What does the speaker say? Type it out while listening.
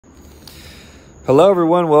Hello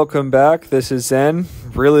everyone, welcome back. This is Zen.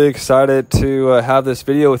 Really excited to have this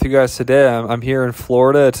video with you guys today. I'm here in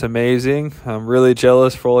Florida. It's amazing. I'm really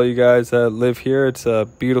jealous for all you guys that live here. It's a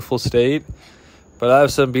beautiful state. But I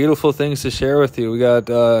have some beautiful things to share with you. We got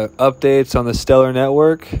updates on the Stellar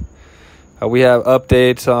network. We have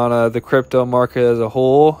updates on the crypto market as a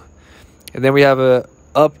whole. And then we have a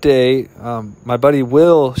update. My buddy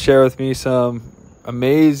Will share with me some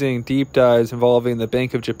amazing deep dives involving the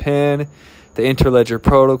Bank of Japan, the Interledger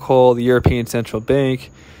protocol, the European Central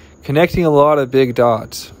Bank, connecting a lot of big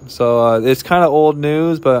dots. So it's kind of old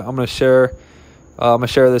news, but I'm gonna share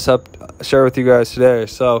with you guys today.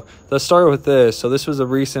 So let's start with this. So this was a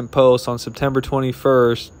recent post on September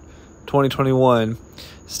 21st, 2021.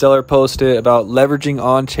 Stellar posted about leveraging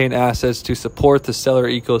on-chain assets to support the Stellar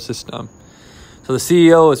ecosystem. So the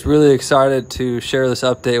CEO is really excited to share this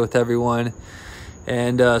update with everyone.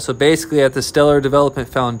 And so basically at the Stellar Development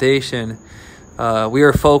Foundation, we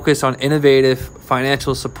are focused on innovative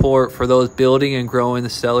financial support for those building and growing the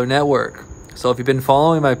Stellar network. So if you've been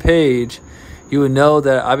following my page, you would know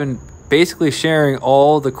that I've been basically sharing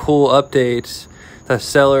all the cool updates that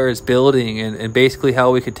Stellar is building and basically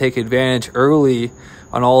how we could take advantage early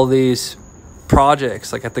on all these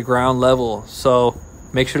projects, like at the ground level. So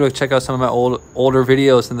make sure to check out some of my older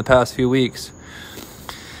videos in the past few weeks.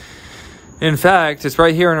 In fact, it's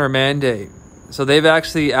right here in our mandate. So they've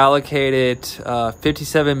actually allocated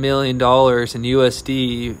 $57 million in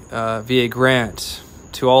USD via grants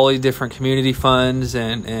to all these different community funds,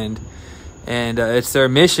 and it's their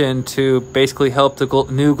mission to basically help the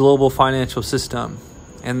new global financial system.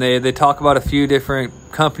 And they talk about a few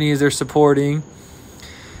different companies they're supporting,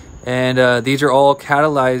 and these are all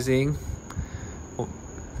catalyzing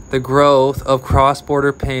the growth of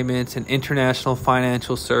cross-border payments and international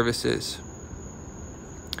financial services.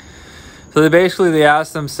 So they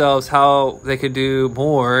asked themselves how they could do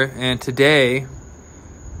more, and today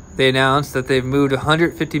they announced that they've moved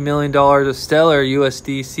 $150 million of Stellar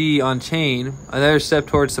USDC on chain, another step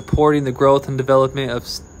towards supporting the growth and development of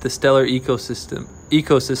the Stellar ecosystem.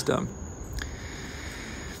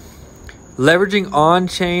 Leveraging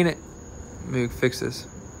on-chain, let me fix this.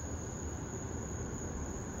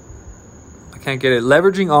 Can't get it.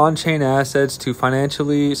 Leveraging on-chain assets to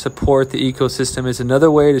financially support the ecosystem is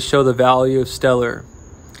another way to show the value of Stellar.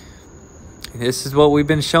 And this is what we've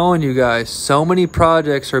been showing you guys. So many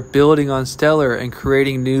projects are building on Stellar and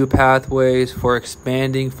creating new pathways for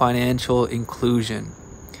expanding financial inclusion.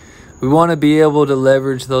 We want to be able to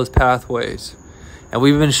leverage those pathways. And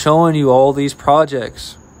we've been showing you all these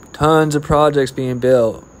projects. Tons of projects being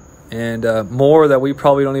built. And more that we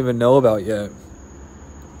probably don't even know about yet.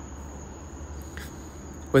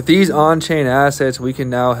 With these on-chain assets, we can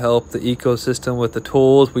now help the ecosystem with the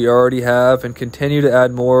tools we already have and continue to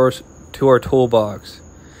add more to our toolbox.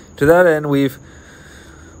 To that end, we've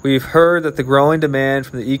heard that the growing demand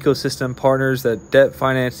from the ecosystem partners that debt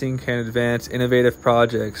financing can advance innovative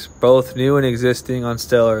projects, both new and existing, on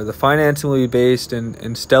Stellar. The financing will be based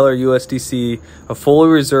in Stellar USDC, a fully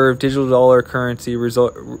reserved digital dollar currency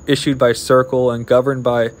issued by Circle and governed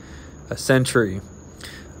by a Century.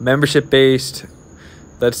 Membership-based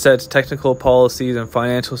that sets technical policies and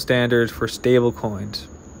financial standards for stablecoins.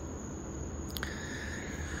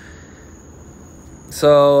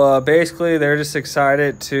 So basically, they're just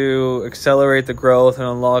excited to accelerate the growth and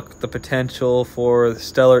unlock the potential for the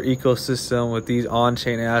Stellar ecosystem with these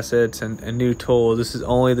on-chain assets and new tools. This is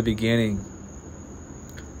only the beginning.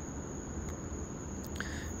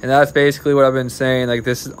 And that's basically what I've been saying. Like,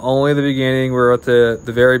 this is only the beginning. We're at the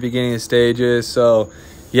very beginning stages. So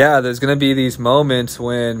yeah, there's going to be these moments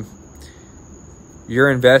when you're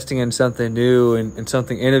investing in something new and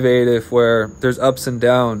something innovative where there's ups and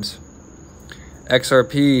downs.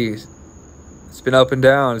 XRP, it's been up and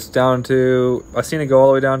down. It's down to, I've seen it go all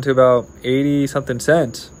the way down to about 80 something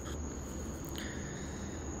cents.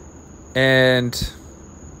 And,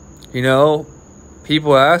 you know,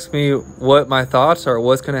 people ask me what my thoughts are,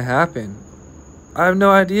 what's going to happen. I have no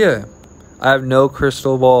idea. I have no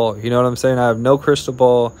crystal ball. You know what I'm saying? I have no crystal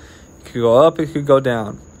ball. It could go up, it could go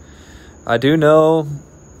down. I do know,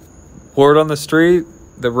 word on the street,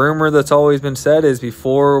 the rumor that's always been said is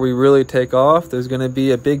before we really take off, there's going to be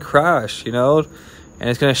a big crash, you know? And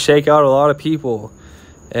it's going to shake out a lot of people.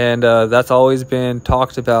 And that's always been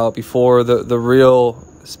talked about before the real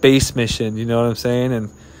space mission, you know what I'm saying?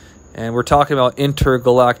 And we're talking about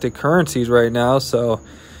intergalactic currencies right now, so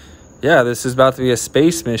yeah, this is about to be a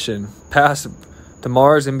space mission past to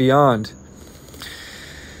Mars and beyond.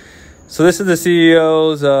 So this is the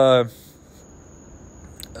CEO's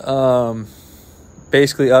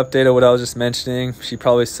basically updated what I was just mentioning. She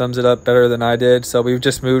probably sums it up better than I did. So we've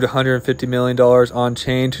just moved $150 million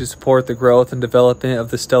on-chain to support the growth and development of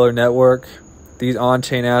the Stellar network. These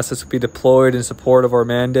on-chain assets will be deployed in support of our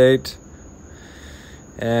mandate.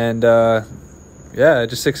 And yeah,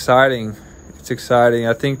 just exciting. It's exciting.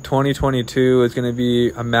 I think 2022 is going to be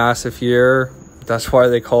a massive year. That's why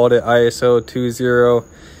they called it ISO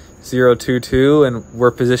 20022, and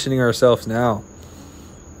we're positioning ourselves now.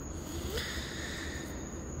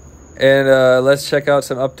 And let's check out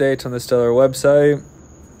some updates on the Stellar website.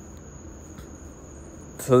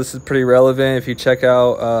 So this is pretty relevant. If you check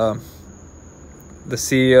out, the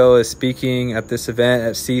CEO is speaking at this event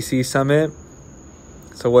at CC Summit.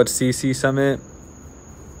 So what's CC Summit?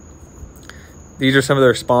 These are some of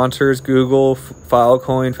their sponsors: Google,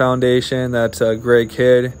 Filecoin Foundation, that's Greg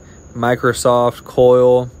Kidd, Microsoft,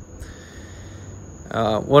 Coil.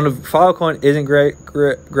 One of Filecoin isn't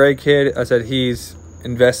Greg Kidd. I said he's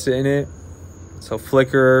invested in it. So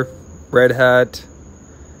Flickr, Red Hat,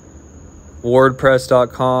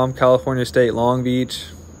 WordPress.com, California State Long Beach.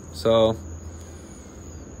 So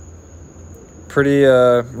pretty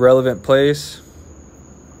relevant place.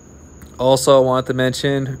 Also, I wanted to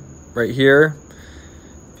mention right here,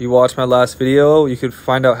 if you watched my last video, you could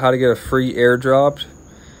find out how to get a free airdrop.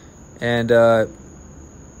 And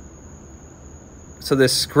so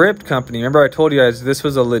this script company, remember I told you guys this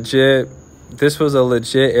was a legit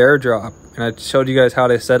airdrop, and I showed you guys how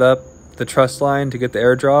to set up the trust line to get the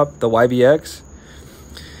airdrop, the YBX.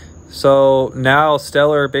 So now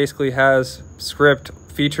Stellar basically has script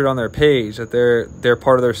featured on their page, that they're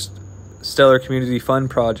part of their Stellar Community Fund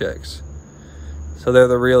projects. So they're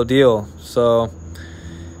the real deal. So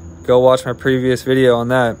go watch my previous video on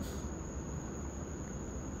that.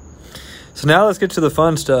 So now let's get to the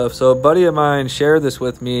fun stuff. So a buddy of mine shared this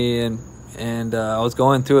with me, and I was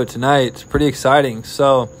going through it tonight. It's pretty exciting.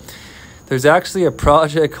 So there's actually a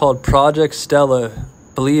project called Project Stella.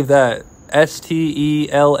 Believe that.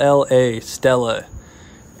 STELLA, Stella.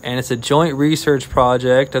 And it's a joint research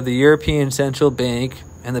project of the European Central Bank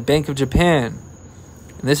and the Bank of Japan.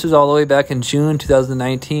 And this was all the way back in June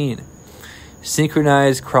 2019.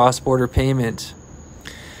 Synchronized cross-border payments.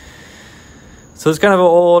 So it's kind of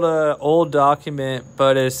an old document,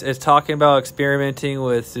 but it's talking about experimenting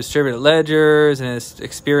with distributed ledgers, and it's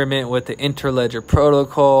experiment with the Interledger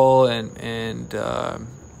protocol, and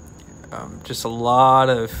just a lot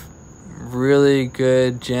of really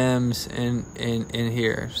good gems in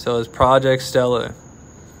here. So it's Project Stella,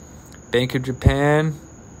 Bank of Japan,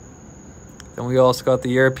 and we also got the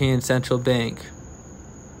European Central Bank.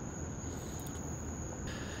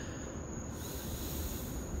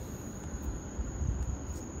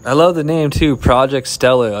 I love the name too, Project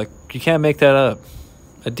Stella. Like, you can't make that up.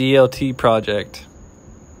 A DLT project.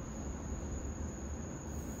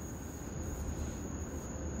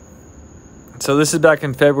 So this is back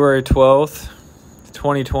in February 12th,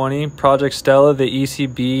 2020. Project Stella, the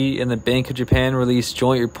ECB, and the Bank of Japan released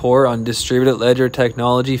joint report on distributed ledger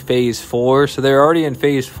technology phase 4. So they're already in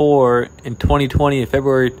phase 4 in 2020,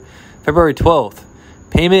 February 12th.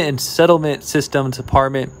 Payment and Settlement Systems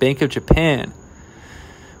Department, Bank of Japan.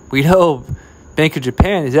 We know Bank of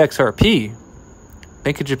Japan is XRP.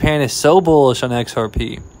 Bank of Japan is so bullish on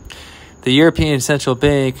XRP. The European Central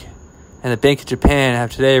Bank and the Bank of Japan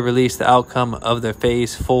have today released the outcome of their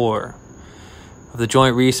Phase 4 of the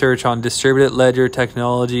joint research on distributed ledger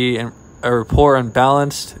technology, and a report on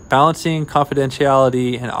balancing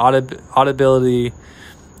confidentiality and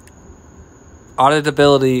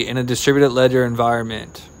auditability in a distributed ledger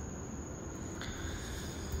environment.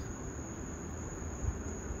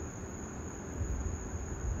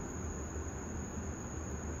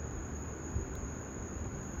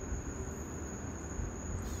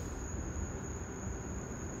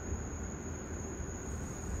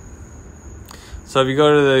 So if you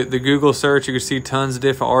go to the Google search, you can see tons of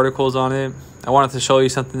different articles on it. I wanted to show you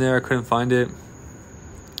something there. I couldn't find it.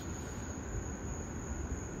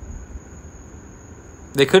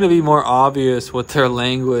 They couldn't be more obvious with their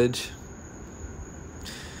language.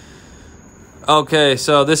 Okay,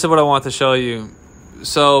 so this is what I want to show you.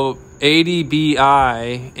 So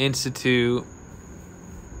ADBI Institute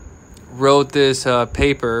wrote this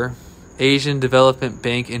paper, Asian Development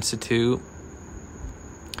Bank Institute.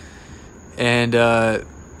 And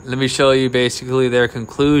let me show you basically their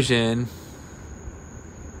conclusion.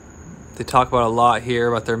 They talk about a lot here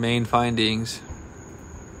about their main findings.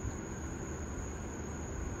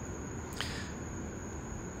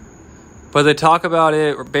 But they talk about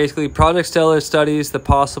it. Basically, Project Stella studies the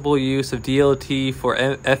possible use of DLT for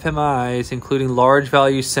FMIs, including large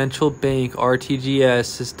value central bank RTGS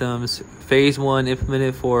systems. Phase 1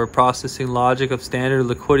 implemented for processing logic of standard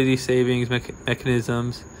liquidity savings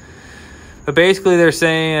mechanisms. But basically, they're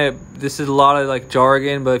saying this is a lot of like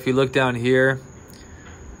jargon. But if you look down here,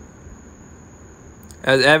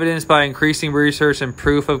 as evidenced by increasing research and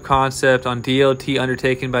proof of concept on DLT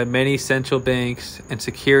undertaken by many central banks and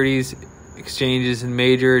securities exchanges in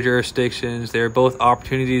major jurisdictions, there are both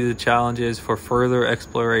opportunities and challenges for further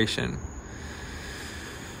exploration.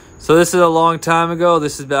 So this is a long time ago.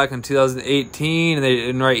 This is back in 2018,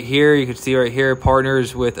 and right here you can see right here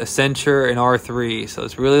partners with Accenture and R3. So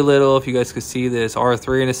it's really little. If you guys could see this,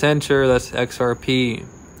 R3 and Accenture, that's XRP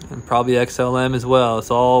and probably XLM as well.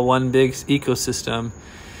 It's all one big ecosystem.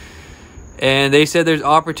 And they said there's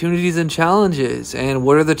opportunities and challenges. And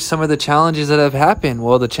what are some of the challenges that have happened?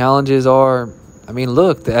 Well, the challenges are, I mean,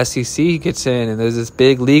 look, the SEC gets in, and there's this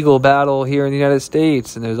big legal battle here in the United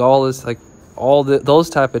States, and there's all this, like, those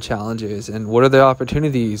type of challenges. And what are the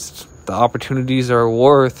opportunities? The opportunities are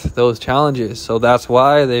worth those challenges. So that's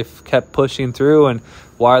why they've kept pushing through and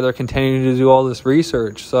why they're continuing to do all this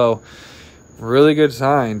research. So really good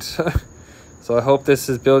signs. So I hope this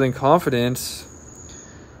is building confidence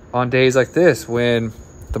on days like this when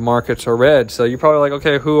the markets are red. So you're probably like,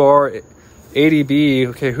 okay, who are ADB?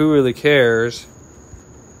 Okay, who really cares?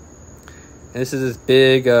 And this is this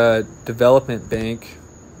big development bank.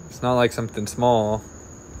 It's not like something small.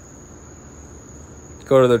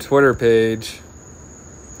 Go to their Twitter page.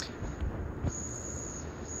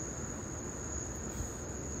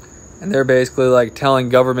 And they're basically like telling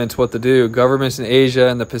governments what to do. Governments in Asia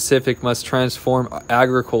and the Pacific must transform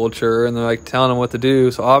agriculture, and they're like telling them what to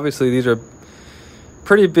do. So obviously these are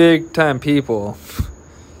pretty big time people.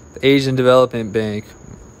 The Asian Development Bank.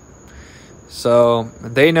 So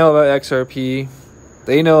they know about XRP.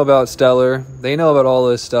 They know about Stellar. They know about all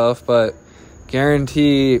this stuff. But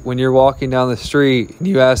guarantee when you're walking down the street and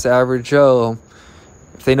you ask the average Joe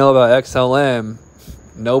if they know about XLM,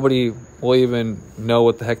 nobody will even know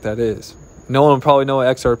what the heck that is. No one will probably know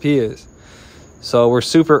what XRP is. So we're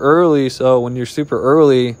super early. So when you're super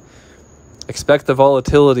early, expect the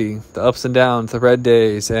volatility, the ups and downs, the red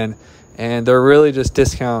days, and they're really just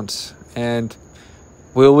discounts. And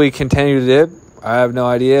will we continue to dip? I have no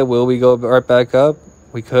idea. Will we go right back up?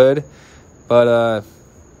 We could, but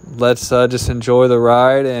let's just enjoy the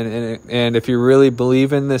ride. And if you really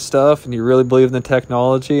believe in this stuff and you really believe in the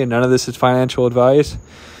technology, and none of this is financial advice,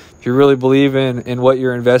 if you really believe in what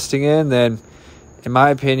you're investing in, then in my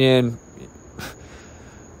opinion,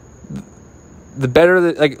 the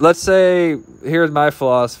better, like, let's say, here's my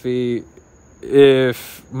philosophy.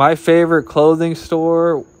 If my favorite clothing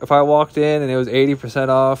store, if I walked in and it was 80%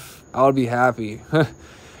 off, I would be happy.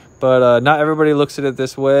 But not everybody looks at it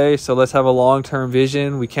this way. So let's have a long-term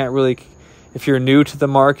vision. We can't really, if you're new to the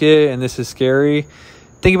market and this is scary,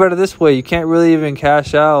 think about it this way. You can't really even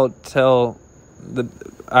cash out till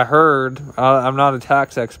I heard, I'm not a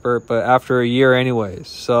tax expert, but after a year anyways.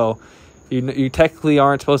 So you technically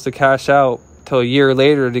aren't supposed to cash out till a year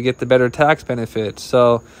later to get the better tax benefits.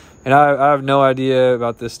 So, and I have no idea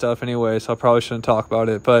about this stuff anyway, so I probably shouldn't talk about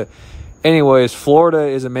it. But anyways, Florida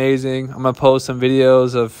is amazing. I'm going to post some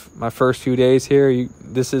videos of my first few days here.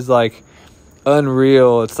 This is like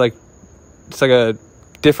unreal. It's like a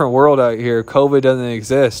different world out here. COVID doesn't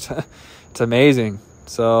exist. It's amazing.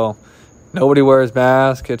 So nobody wears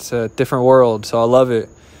masks. It's a different world. So I love it.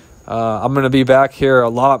 I'm going to be back here a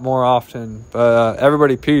lot more often. But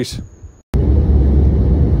everybody, peace.